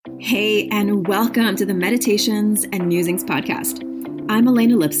Hey, and welcome to the Meditations and Musings podcast. I'm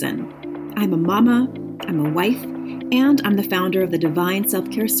Elena Lipson. I'm a mama, I'm a wife, and I'm the founder of the Divine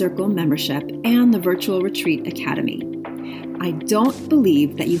Self-Care Circle membership and the Virtual Retreat Academy. I don't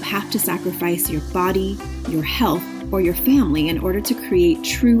believe that you have to sacrifice your body, your health, or your family in order to create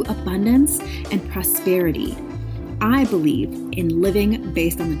true abundance and prosperity. I believe in living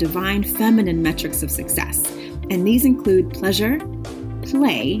based on the divine feminine metrics of success, and these include pleasure,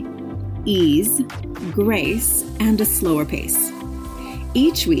 play, ease, grace, and a slower pace.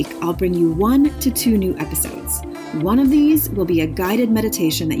 Each week, I'll bring you 1 to 2 new episodes. One of these will be a guided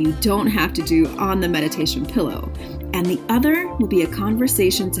meditation that you don't have to do on the meditation pillow, and the other will be a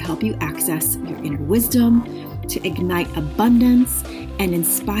conversation to help you access your inner wisdom, to ignite abundance, and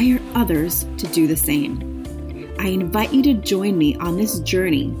inspire others to do the same. I invite you to join me on this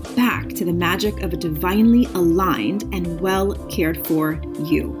journey back to the magic of a divinely aligned and well cared for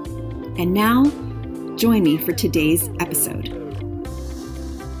you. And now, join me for today's episode.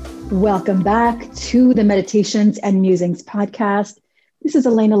 Welcome back to the Meditations and Musings podcast. This is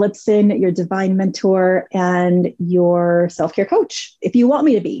Elena Lipson, your divine mentor and your self-care coach, if you want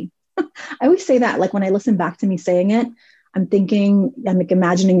me to be. I always say that, like when I listen back to me saying it, I'm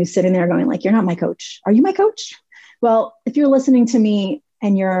imagining you sitting there going like, you're not my coach. Are you my coach? Well, if you're listening to me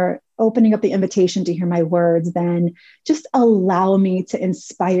and you're opening up the invitation to hear my words, then just allow me to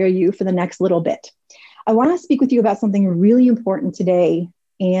inspire you for the next little bit. I want to speak with you about something really important today.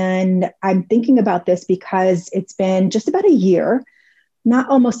 And I'm thinking about this because it's been just about a year, not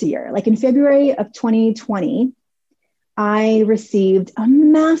almost a year. Like in February of 2020, I received a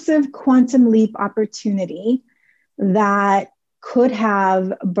massive quantum leap opportunity that could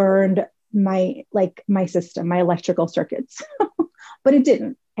have burned my system, my electrical circuits, but it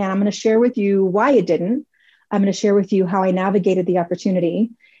didn't. And I'm going to share with you why it didn't. I'm going to share with you how I navigated the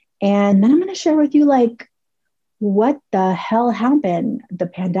opportunity. And then I'm going to share with you what the hell happened? The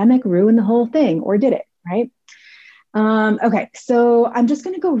pandemic ruined the whole thing, or did it, right? Okay, so I'm just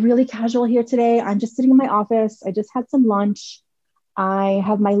going to go really casual here today. I'm just sitting in my office. I just had some lunch. I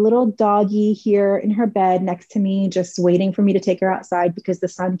have my little doggie here in her bed next to me, just waiting for me to take her outside because the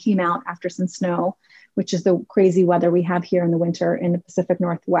sun came out after some snow, which is the crazy weather we have here in the winter in the Pacific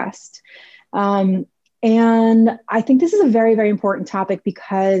Northwest. And I think this is a very, very important topic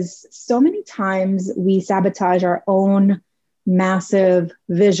because so many times we sabotage our own massive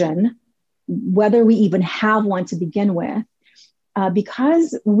vision, whether we even have one to begin with,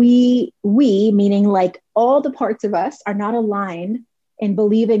 because we, meaning like all the parts of us, are not aligned in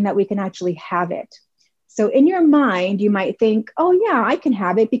believing that we can actually have it. So in your mind, you might think, oh yeah, I can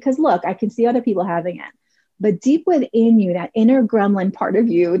have it because look, I can see other people having it. But deep within you, that inner gremlin part of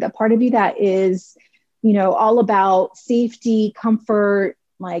you, the part of you that is, all about safety, comfort,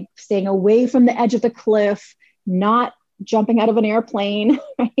 like staying away from the edge of the cliff, not jumping out of an airplane,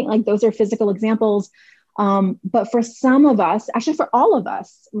 right? Like those are physical examples. But for some of us, actually for all of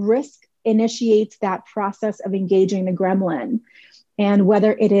us, risk initiates that process of engaging the gremlin. And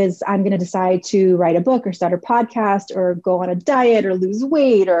whether it is, I'm going to decide to write a book or start a podcast or go on a diet or lose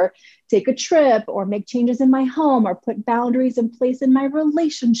weight or take a trip or make changes in my home or put boundaries in place in my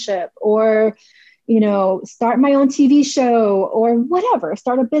relationship or, start my own TV show or whatever,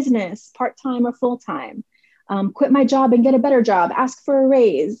 start a business, part-time or full-time, quit my job and get a better job, ask for a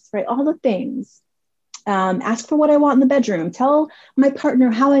raise, right? All the things. Ask for what I want in the bedroom, tell my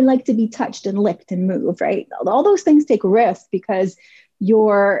partner how I like to be touched and licked and moved, right? All those things take risk because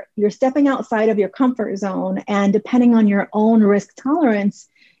you're stepping outside of your comfort zone, and depending on your own risk tolerance,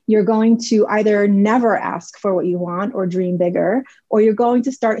 you're going to either never ask for what you want or dream bigger, or you're going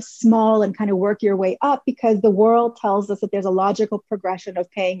to start small and kind of work your way up because the world tells us that there's a logical progression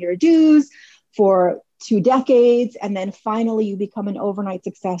of paying your dues for 2 decades, and then finally you become an overnight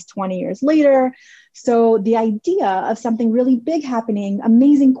success 20 years later. So the idea of something really big happening,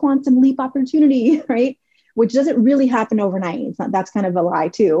 amazing quantum leap opportunity, right? Which doesn't really happen overnight. That's kind of a lie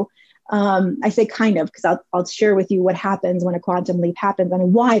too. I say kind of, because I'll share with you what happens when a quantum leap happens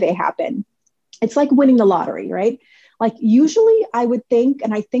and why they happen. It's like winning the lottery, right? Like usually I would think,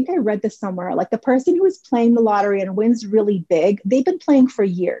 and I think I read this somewhere, like the person who is playing the lottery and wins really big, they've been playing for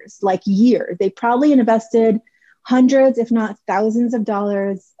years, like years. They probably invested hundreds, if not thousands of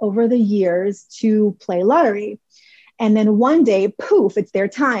dollars over the years to play lottery. And then one day, poof, it's their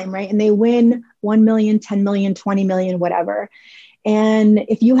time, right? And they win 1 million, 10 million, 20 million, whatever. And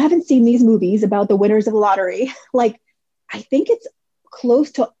if you haven't seen these movies about the winners of the lottery, like I think it's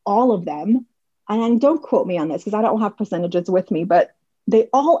close to all of them. And don't quote me on this because I don't have percentages with me, but they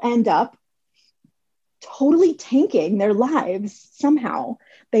all end up totally tanking their lives somehow.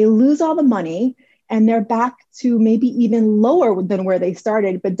 They lose all the money and they're back to maybe even lower than where they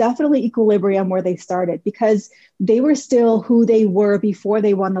started, but definitely equilibrium where they started, because they were still who they were before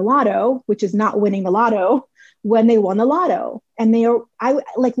they won the lotto, which is not winning the lotto, when they won the lotto. And they are, I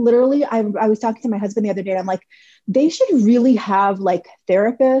like literally, I was talking to my husband the other day, and I'm like, they should really have like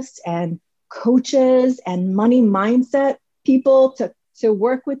therapists and coaches and money mindset people to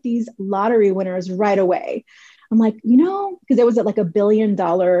work with these lottery winners right away. I'm like, because there was like $1 billion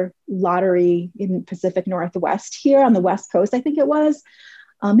lottery in Pacific Northwest here on the West Coast, I think it was.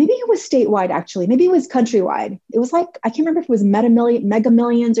 Maybe it was statewide, actually. Maybe it was countrywide. It was like, I can't remember if it was Mega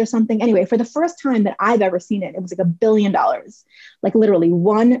Millions or something. Anyway, for the first time that I've ever seen it, it was like $1 billion, like literally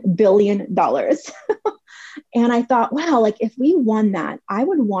 $1 billion. And I thought, wow, like if we won that, I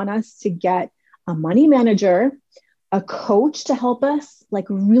would want us to get a money manager, a coach to help us like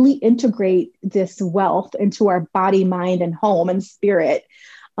really integrate this wealth into our body, mind, and home and spirit.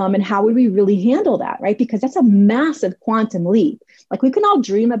 And how would we really handle that, right? Because that's a massive quantum leap. Like we can all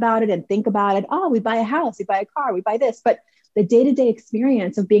dream about it and think about it. Oh, we buy a house, we buy a car, we buy this. But the day-to-day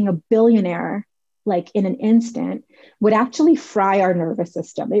experience of being a billionaire, like in an instant, would actually fry our nervous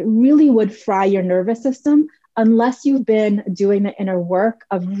system. It really would fry your nervous system unless you've been doing the inner work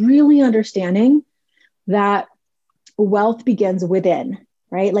of really understanding that wealth begins within,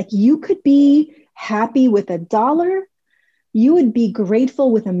 right? Like you could be happy with $1. You would be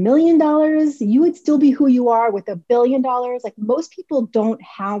grateful with $1 million. You would still be who you are with $1 billion. Like most people don't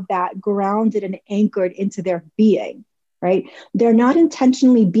have that grounded and anchored into their being, right? They're not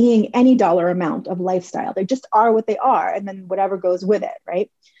intentionally being any dollar amount of lifestyle. They just are what they are. And then whatever goes with it, right?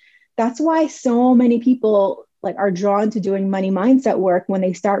 That's why so many people like are drawn to doing money mindset work when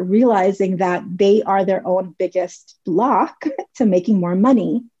they start realizing that they are their own biggest block to making more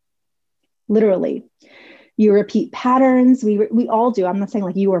money, literally. You repeat patterns. We all do. I'm not saying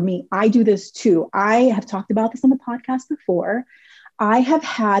like you or me. I do this too. I have talked about this on the podcast before. I have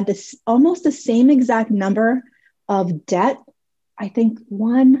had this almost the same exact number of debt. I think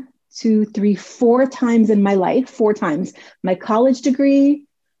 1, 2, 3, 4 times in my life, 4 times. My college degree.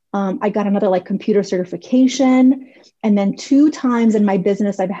 I got another like computer certification. And then 2 times in my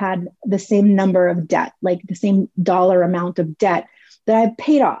business, I've had the same number of debt, like the same dollar amount of debt that I've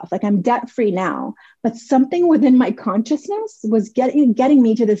paid off. Like I'm debt-free now, but something within my consciousness was getting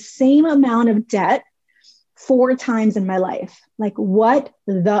me to the same amount of debt 4 times in my life. Like what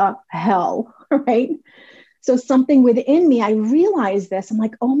the hell, right? So something within me, I realized this. I'm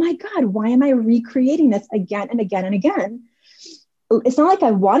like, oh my God, why am I recreating this again and again and again? It's not like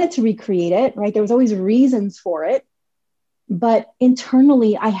I wanted to recreate it, right? There was always reasons for it. But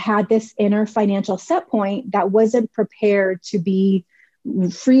internally, I had this inner financial set point that wasn't prepared to be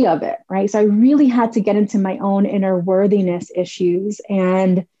free of it, right? So I really had to get into my own inner worthiness issues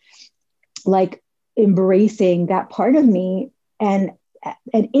and like embracing that part of me and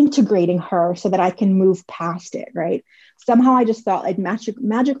integrating her so that I can move past it, right? Somehow I just thought I'd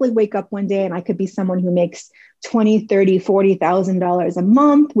magically wake up one day and I could be someone who makes $20,000, $30,000, $40,000 a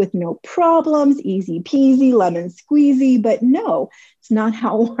month with no problems, easy peasy, lemon squeezy. But no, it's not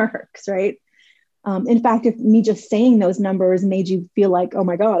how it works, right? In fact, if me just saying those numbers made you feel like, oh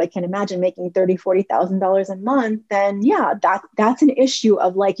my God, I can't imagine making $30,000, $40,000 a month, then yeah, that's an issue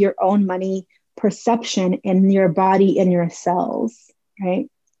of like your own money perception in your body, in your cells, right?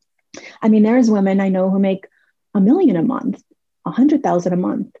 I mean, there's women I know who make $1 million a month, 100,000 a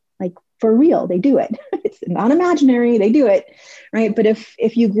month, like for real, they do it. It's not imaginary, they do it, right? But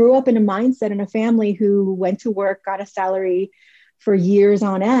if you grew up in a mindset in a family who went to work, got a salary for years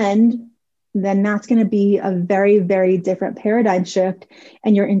on end, then that's going to be a very, very different paradigm shift.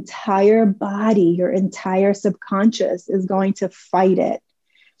 And your entire body, your entire subconscious is going to fight it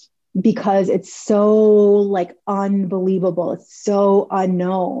because it's so like unbelievable. It's so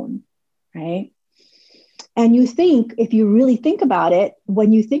unknown, right? And you think, if you really think about it,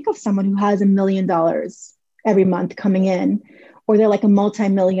 when you think of someone who has $1 million every month coming in, or they're like a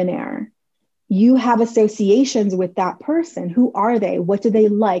multimillionaire, you have associations with that person. Who are they? What do they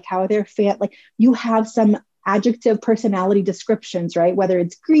like? How are their like you have some adjective personality descriptions, right? Whether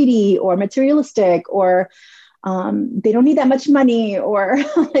it's greedy or materialistic or they don't need that much money, or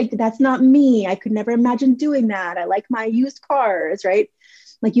like, that's not me. I could never imagine doing that. I like my used cars, right?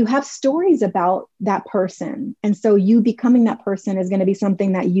 Like you have stories about that person. And so you becoming that person is going to be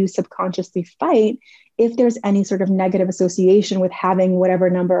something that you subconsciously fight if there's any sort of negative association with having whatever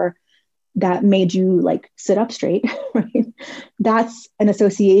number that made you like sit up straight, right? That's an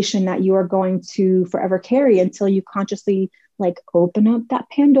association that you are going to forever carry until you consciously like open up that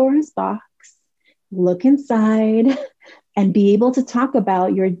Pandora's box look inside and be able to talk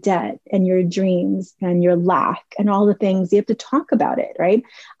about your debt and your dreams and your lack and all the things. You have to talk about it, right?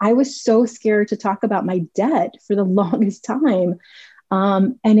 I was so scared to talk about my debt for the longest time.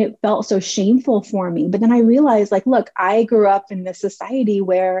 And it felt so shameful for me. But then I realized, like, look, I grew up in this society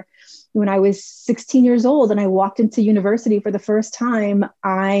where when I was 16 years old and I walked into university for the first time,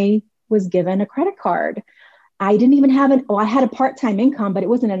 I was given a credit card. I didn't even have I had a part-time income, but it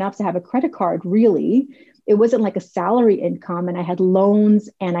wasn't enough to have a credit card, really. It wasn't like a salary income. And I had loans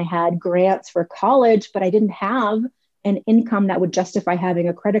and I had grants for college, but I didn't have an income that would justify having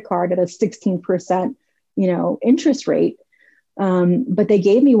a credit card at a 16%, interest rate. But they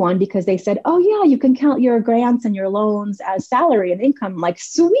gave me one because they said, oh yeah, you can count your grants and your loans as salary and income. I'm like,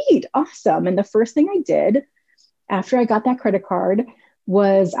 sweet, awesome. And the first thing I did after I got that credit card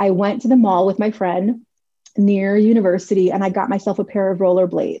was I went to the mall with my friend near university and I got myself a pair of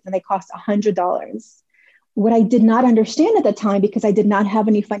rollerblades and they cost $100. What I did not understand at the time, because I did not have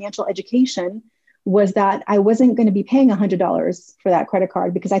any financial education, was that I wasn't going to be paying $100 for that credit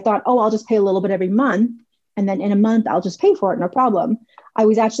card because I thought, oh, I'll just pay a little bit every month. And then in a month, I'll just pay for it. No problem. I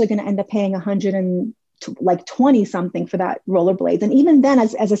was actually going to end up paying 120 something for that rollerblades. And even then,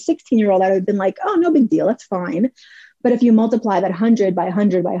 as a 16-year-old, I would have been like, oh, no big deal. That's fine. But if you multiply that 100 by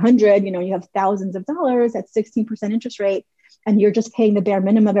 100 by 100, you have thousands of dollars at 16% interest rate, and you're just paying the bare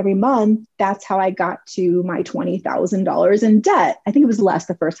minimum every month. That's how I got to my $20,000 in debt. I think it was less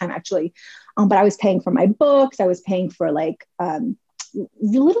the first time actually. But I was paying for my books. I was paying for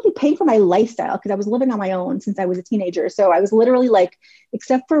literally paying for my lifestyle because I was living on my own since I was a teenager. So I was literally like,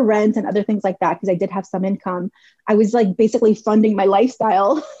 except for rent and other things like that, because I did have some income, I was like basically funding my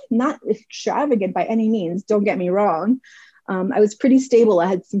lifestyle, not extravagant by any means. Don't get me wrong. I was pretty stable. I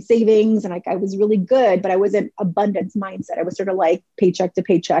had some savings and I was really good, but I wasn't abundance mindset. I was sort of like paycheck to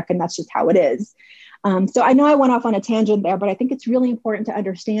paycheck, and that's just how it is. So I know I went off on a tangent there, but I think it's really important to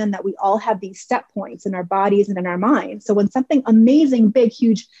understand that we all have these set points in our bodies and in our minds. So when something amazing, big,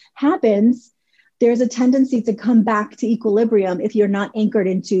 huge happens, there's a tendency to come back to equilibrium if you're not anchored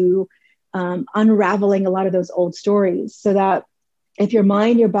into unraveling a lot of those old stories. So that if your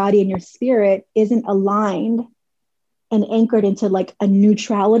mind, your body, and your spirit isn't aligned and anchored into like a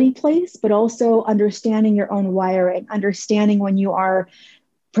neutrality place, but also understanding your own wiring, understanding when you are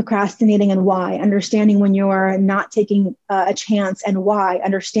procrastinating and why, understanding when you're not taking a chance and why,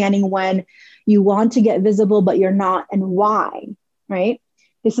 understanding when you want to get visible, but you're not and why, right?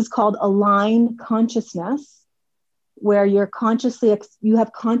 This is called aligned consciousness, where you're you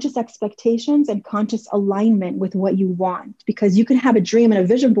have conscious expectations and conscious alignment with what you want, because you can have a dream and a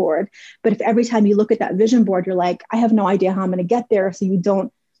vision board, but if every time you look at that vision board, you're like, I have no idea how I'm going to get there. So you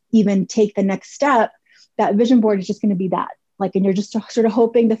don't even take the next step, that vision board is just going to be that. And you're just sort of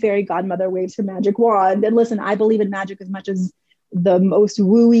hoping the fairy godmother waves her magic wand. And listen, I believe in magic as much as the most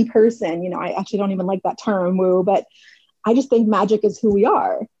woo-y person. I actually don't even like that term, woo, but I just think magic is who we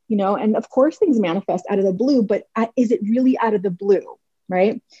are, and of course things manifest out of the blue, but is it really out of the blue,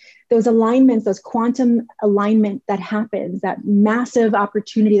 right? Those alignments, those quantum alignment that happens, that massive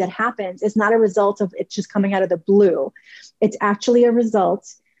opportunity that happens is not a result of it just coming out of the blue. It's actually a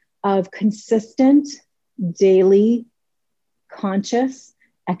result of consistent daily conscious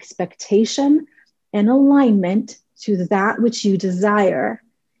expectation and alignment to that which you desire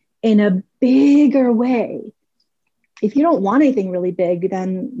in a bigger way. If you don't want anything really big,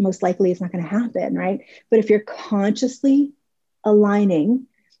 then most likely it's not going to happen, right? But if you're consciously aligning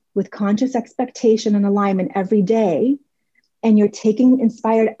with conscious expectation and alignment every day, and you're taking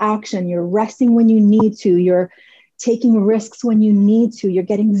inspired action, you're resting when you need to, you're taking risks when you need to, you're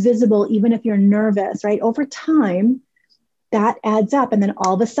getting visible even if you're nervous, right? Over time, that adds up. And then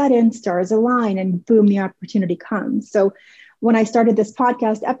all of a sudden stars align and boom, the opportunity comes. So when I started this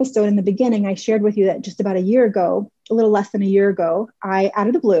podcast episode in the beginning, I shared with you that just about a year ago, a little less than a year ago, I, out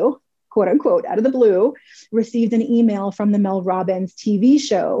of the blue, quote unquote, out of the blue, received an email from the Mel Robbins TV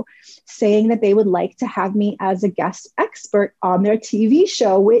show saying that they would like to have me as a guest expert on their TV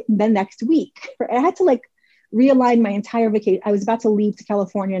show the next week. I had to realign my entire vacation. I was about to leave to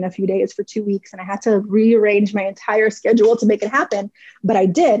California in a few days for 2 weeks, and I had to rearrange my entire schedule to make it happen. But I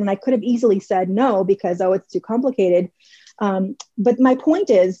did, and I could have easily said no because, it's too complicated. But my point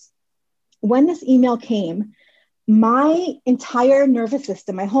is, when this email came, my entire nervous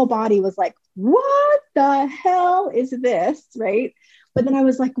system, my whole body was like, what the hell is this, right? But then I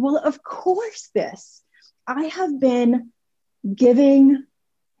was like, well, of course this. I have been giving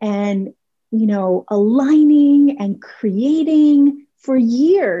and aligning and creating for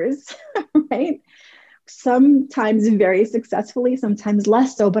years, right? sometimes very successfully, sometimes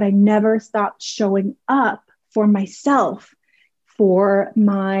less so, but I never stopped showing up for myself, for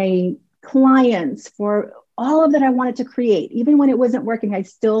my clients, for all of that I wanted to create. Even when it wasn't working, I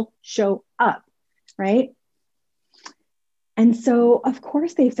still show up, right? And so, of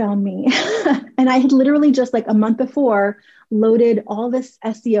course, they found me. And I had literally just like a month before loaded all this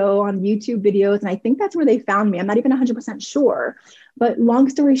SEO on YouTube videos. And I think that's where they found me. I'm not even 100% sure. But long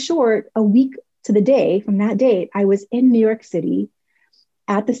story short, a week to the day from that date, I was in New York City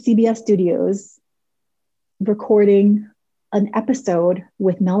at the CBS studios recording an episode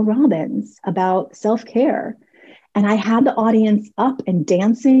with Mel Robbins about self-care. And I had the audience up and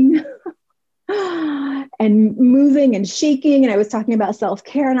dancing and moving and shaking. And I was talking about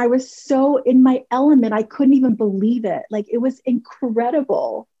self-care. And I was so in my element, I couldn't even believe it. Like, it was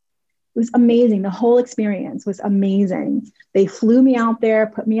incredible. It was amazing. The whole experience was amazing. They flew me out there,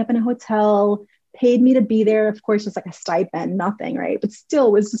 put me up in a hotel, paid me to be there. Of course, just like a stipend, nothing, right? But still,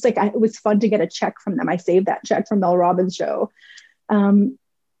 it was just like, it was fun to get a check from them. I saved that check from Mel Robbins' show. And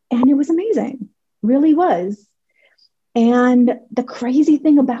it was amazing, really was. And the crazy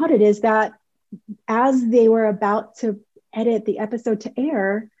thing about it is that as they were about to edit the episode to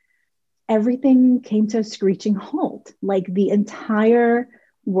air, everything came to a screeching halt. Like, the entire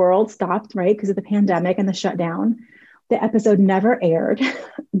world stopped, right? Because of the pandemic and the shutdown. The episode never aired.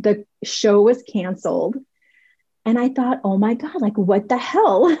 The show was canceled. And I thought, oh my God, like, what the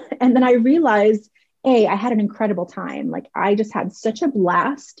hell? And then I realized, I had an incredible time. Like, I just had such a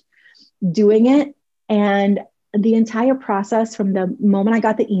blast doing it. And the entire process, from the moment I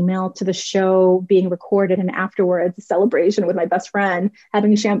got the email to the show being recorded and afterwards, the celebration with my best friend,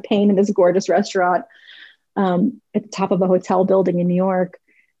 having champagne in this gorgeous restaurant at the top of a hotel building in New York,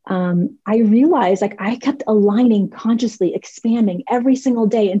 I realized, like, I kept aligning consciously, expanding every single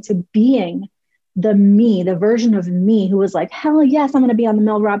day into being the version of me who was like, hell yes, I'm going to be on the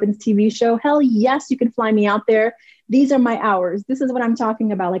Mel Robbins TV show. Hell yes, you can fly me out there. These are my hours. This is what I'm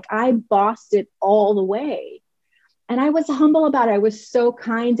talking about. Like, I bossed it all the way. And I was humble about it. I was so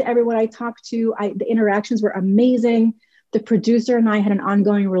kind to everyone I talked to. The interactions were amazing. The producer and I had an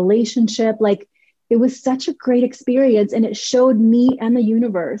ongoing relationship. Like, it was such a great experience. And it showed me and the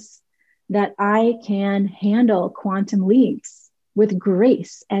universe that I can handle quantum leaps with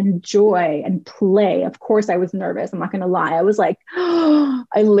grace and joy and play. Of course, I was nervous. I'm not going to lie. I was like,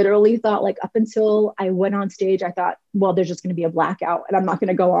 I literally thought, like, up until I went on stage, I thought, well, there's just going to be a blackout and I'm not going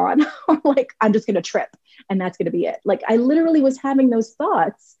to go on. Like, I'm just going to trip and that's going to be it. Like, I literally was having those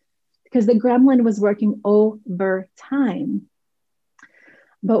thoughts because the gremlin was working overtime.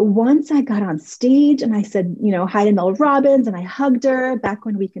 But once I got on stage and I said, hi to Mel Robbins, and I hugged her back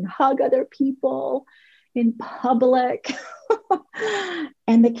when we can hug other people in public,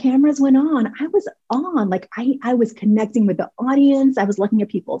 and the cameras went on, I was on. Like, I was connecting with the audience. I was looking at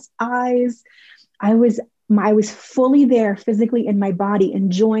people's eyes. I was fully there physically in my body,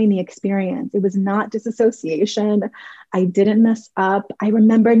 enjoying the experience. It was not disassociation. I didn't mess up. I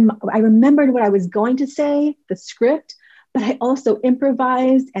remembered what I was going to say, the script, but I also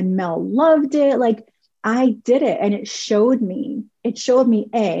improvised, and Mel loved it. Like, I did it, and it showed me,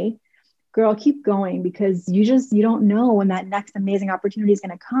 girl, keep going, because you don't know when that next amazing opportunity is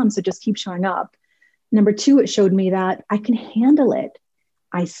going to come. So just keep showing up. Number two, it showed me that I can handle it.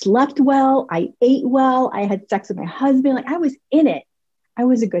 I slept well. I ate well. I had sex with my husband. Like, I was in it. I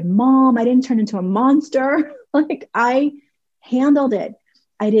was a good mom. I didn't turn into a monster. Like, I handled it.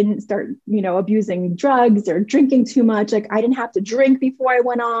 I didn't start, abusing drugs or drinking too much. Like, I didn't have to drink before I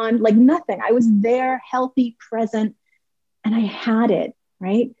went on, like, nothing. I was there, healthy, present, and I had it,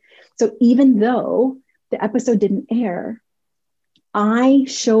 right? So even though the episode didn't air, I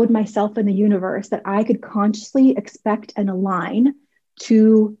showed myself in the universe that I could consciously expect and align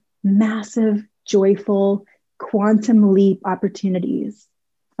to massive, joyful, quantum leap opportunities,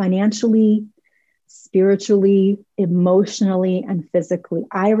 financially, spiritually, emotionally, and physically.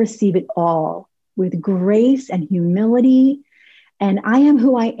 I receive it all with grace and humility. And I am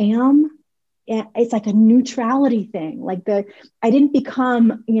who I am. It's like a neutrality thing. Like, I didn't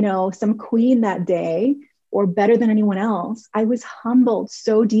become, some queen that day or better than anyone else. I was humbled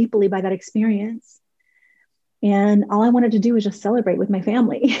so deeply by that experience. And all I wanted to do was just celebrate with my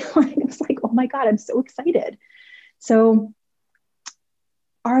family. It was like, oh my God, I'm so excited. So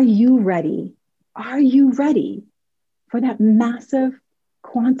are you ready? Are you ready for that massive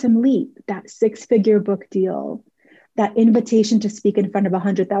quantum leap, that 6-figure book deal, that invitation to speak in front of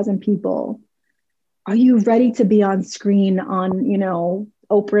 100,000 people? Are you ready to be on screen on,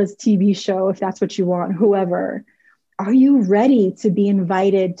 Oprah's TV show, if that's what you want, whoever? Are you ready to be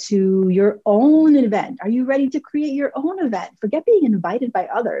invited to your own event? Are you ready to create your own event? Forget being invited by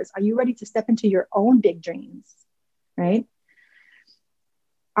others. Are you ready to step into your own big dreams? Right?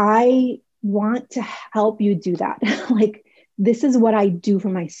 I want to help you do that. Like, this is what I do for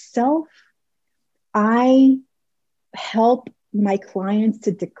myself. I help my clients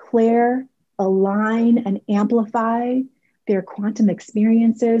to declare, align, and amplify their quantum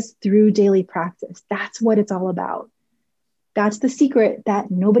experiences through daily practice. That's what it's all about. That's the secret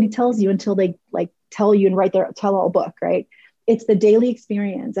that nobody tells you until they like tell you and write their tell-all book, right? It's the daily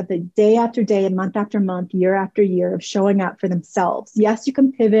experience of the day after day, month after month, year after year of showing up for themselves. Yes, you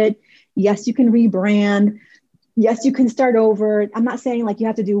can pivot. Yes, you can rebrand. Yes, you can start over. I'm not saying like you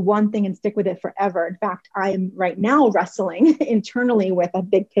have to do one thing and stick with it forever. In fact, I am right now wrestling internally with a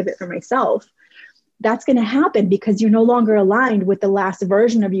big pivot for myself. That's going to happen because you're no longer aligned with the last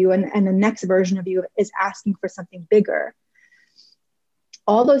version of you, and the next version of you is asking for something bigger.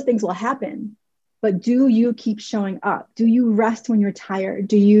 All those things will happen, but do you keep showing up? Do you rest when you're tired?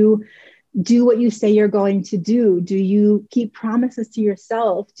 Do you do what you say you're going to do? Do you keep promises to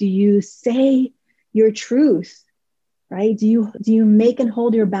yourself? Do you say your truth, right? Do you make and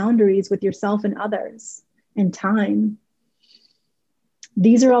hold your boundaries with yourself and others and time?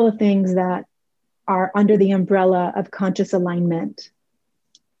 These are all the things that are under the umbrella of conscious alignment.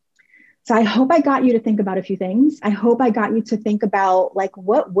 So I hope I got you to think about a few things. I hope I got you to think about like,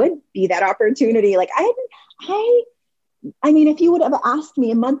 what would be that opportunity? Like I mean, if you would have asked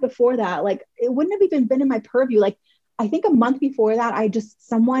me a month before that, like it wouldn't have even been in my purview. Like I think a month before that,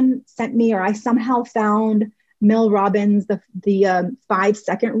 someone sent me, or I somehow found Mel Robbins, the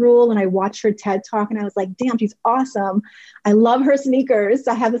 5-second rule. And I watched her TED talk and I was like, damn, she's awesome. I love her sneakers.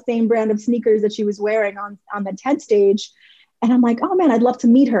 I have the same brand of sneakers that she was wearing on the TED stage. And I'm like, oh man, I'd love to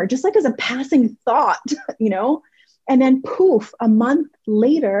meet her, just like as a passing thought, you know? And then poof, a month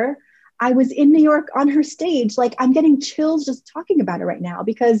later, I was in New York on her stage. Like I'm getting chills just talking about it right now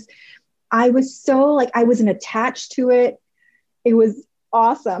because I was so like, I wasn't attached to it. It was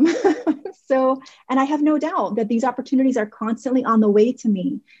awesome. And I have no doubt that these opportunities are constantly on the way to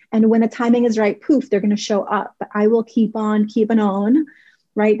me. And when the timing is right, poof, they're going to show up. But I will keep on keeping on,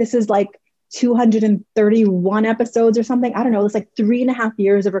 right? This is like 231 episodes or something. I don't know. It's like 3.5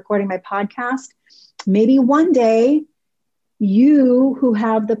 years of recording my podcast. Maybe one day you who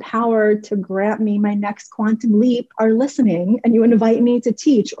have the power to grant me my next quantum leap are listening and you invite me to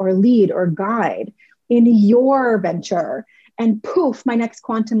teach or lead or guide in your venture. And poof, my next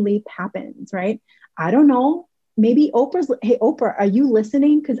quantum leap happens, right? I don't know. Maybe hey, Oprah, are you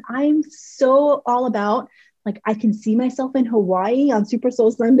listening? Because I'm so all about, like, I can see myself in Hawaii on Super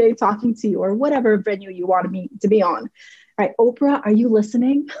Soul Sunday talking to you or whatever venue you want me to be on. All right, Oprah, are you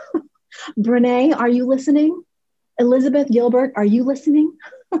listening? Brene, are you listening? Elizabeth Gilbert, are you listening?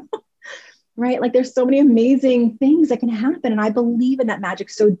 Right? Like there's so many amazing things that can happen. And I believe in that magic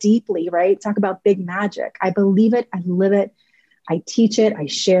so deeply, right? Talk about big magic. I believe it. I live it. I teach it. I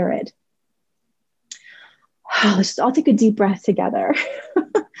share it. Let's all take a deep breath together.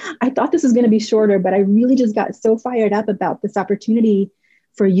 I thought this was going to be shorter, but I really just got so fired up about this opportunity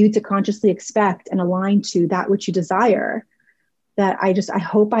for you to consciously expect and align to that which you desire, that I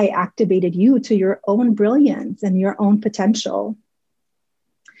hope I activated you to your own brilliance and your own potential.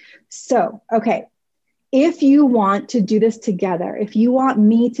 So, okay, if you want to do this together, if you want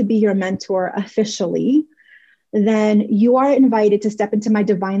me to be your mentor officially, then you are invited to step into my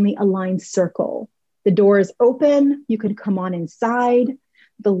divinely aligned circle. The door is open. You can come on inside.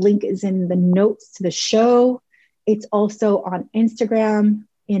 The link is in the notes to the show. It's also on Instagram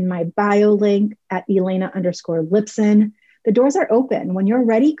in my bio link at Elena_Lipson. The doors are open. When you're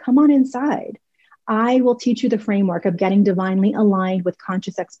ready, come on inside. I will teach you the framework of getting divinely aligned with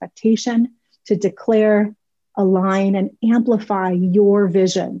conscious expectation to declare, align, and amplify your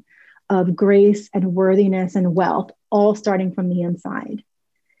vision of grace and worthiness and wealth, all starting from the inside.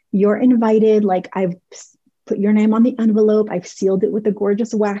 You're invited, like I've put your name on the envelope. I've sealed it with a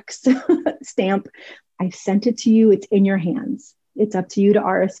gorgeous wax stamp. I've sent it to you. It's in your hands. It's up to you to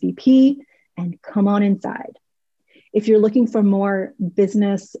RSVP and come on inside. If you're looking for more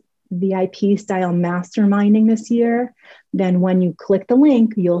business VIP style masterminding this year, then when you click the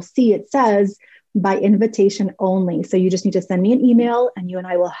link, you'll see it says by invitation only. So you just need to send me an email and you and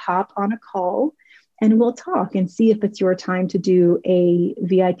I will hop on a call and we'll talk and see if it's your time to do a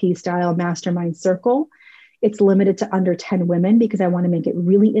VIP style mastermind circle. It's limited to under 10 women because I want to make it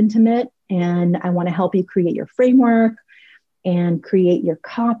really intimate and I want to help you create your framework and create your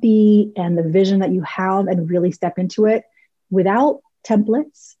copy and the vision that you have and really step into it without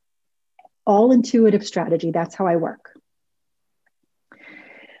templates, all intuitive strategy. That's how I work.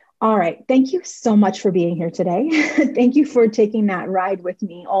 All right. Thank you so much for being here today. Thank you for taking that ride with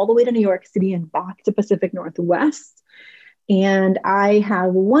me all the way to New York City and back to Pacific Northwest. And I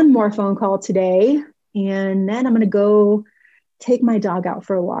have one more phone call today, and then I'm going to go take my dog out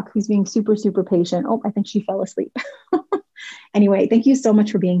for a walk, who's being super, super patient. Oh, I think she fell asleep. Anyway, thank you so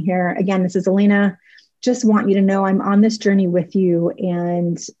much for being here. Again, this is Elena. Just want you to know I'm on this journey with you,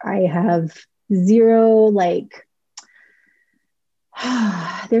 and I have zero,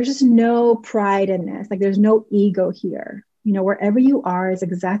 there's just no pride in this. There's no ego here. Wherever you are is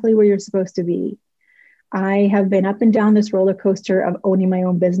exactly where you're supposed to be. I have been up and down this roller coaster of owning my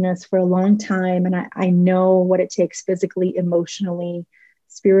own business for a long time. And I know what it takes physically, emotionally,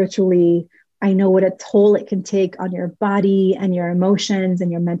 spiritually. I know what a toll it can take on your body and your emotions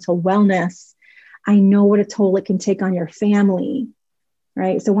and your mental wellness. I know what a toll it can take on your family,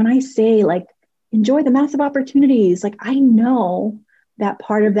 right? So when I say enjoy the massive opportunities, I know that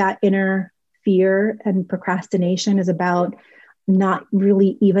part of that inner fear and procrastination is about not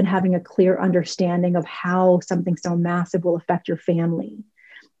really even having a clear understanding of how something so massive will affect your family.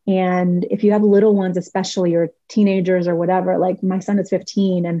 And if you have little ones, especially, or teenagers or whatever, my son is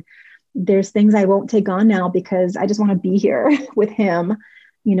 15, and there's things I won't take on now because I just want to be here with him,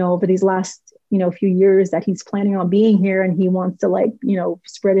 over these last, few years that he's planning on being here, and he wants to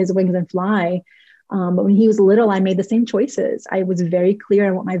spread his wings and fly. But when he was little, I made the same choices. I was very clear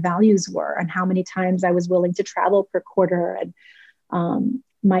on what my values were and how many times I was willing to travel per quarter, and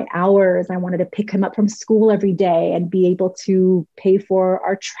my hours. I wanted to pick him up from school every day and be able to pay for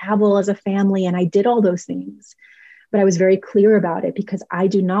our travel as a family. And I did all those things, but I was very clear about it because I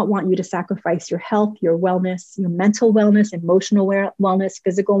do not want you to sacrifice your health, your wellness, your mental wellness, emotional wellness,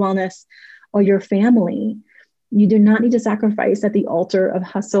 physical wellness, or your family. You do not need to sacrifice at the altar of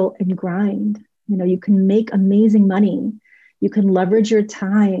hustle and grind. You can make amazing money. You can leverage your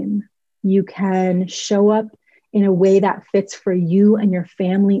time. You can show up in a way that fits for you and your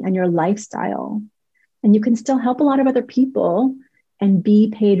family and your lifestyle. And you can still help a lot of other people and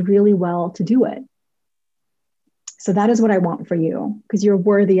be paid really well to do it. So that is what I want for you, because you're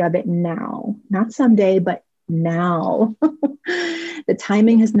worthy of it now, not someday, but now. The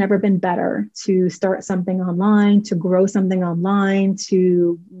timing has never been better to start something online, to grow something online,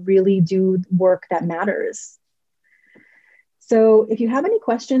 to really do work that matters. So if you have any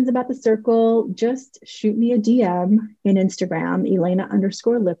questions about the circle, just shoot me a DM in Instagram,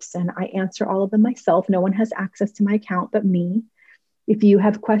 Elena_Lipson. I answer all of them myself. No one has access to my account but me. If you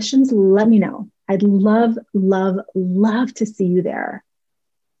have questions, let me know. I'd love, love, love to see you there.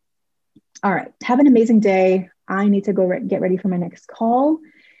 All right. Have an amazing day. I need to go get ready for my next call.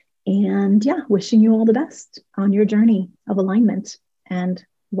 And wishing you all the best on your journey of alignment and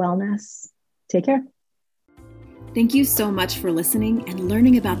wellness. Take care. Thank you so much for listening and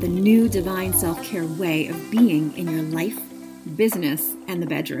learning about the new divine self-care way of being in your life, business, and the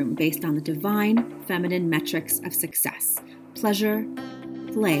bedroom based on the divine feminine metrics of success: pleasure,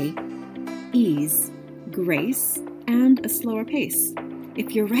 play, ease, grace, and a slower pace.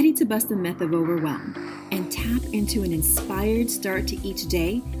 If you're ready to bust the myth of overwhelm and tap into an inspired start to each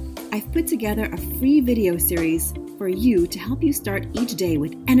day, I've put together a free video series for you to help you start each day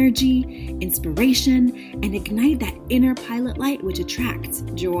with energy, inspiration, and ignite that inner pilot light which attracts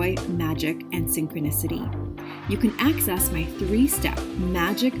joy, magic, and synchronicity. You can access my 3-step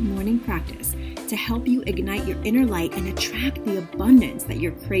magic morning practice to help you ignite your inner light and attract the abundance that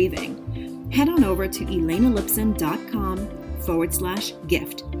you're craving. Head on over to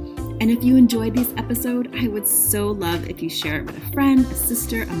elenalipson.com/gift. And if you enjoyed this episode, I would so love if you share it with a friend, a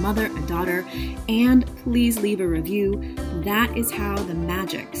sister, a mother, a daughter, and please leave a review. That is how the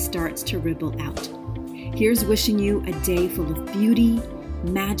magic starts to ripple out. Here's wishing you a day full of beauty,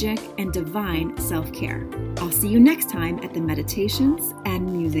 magic, and divine self-care. I'll see you next time at the Meditations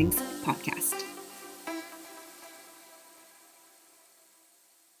and Musings podcast.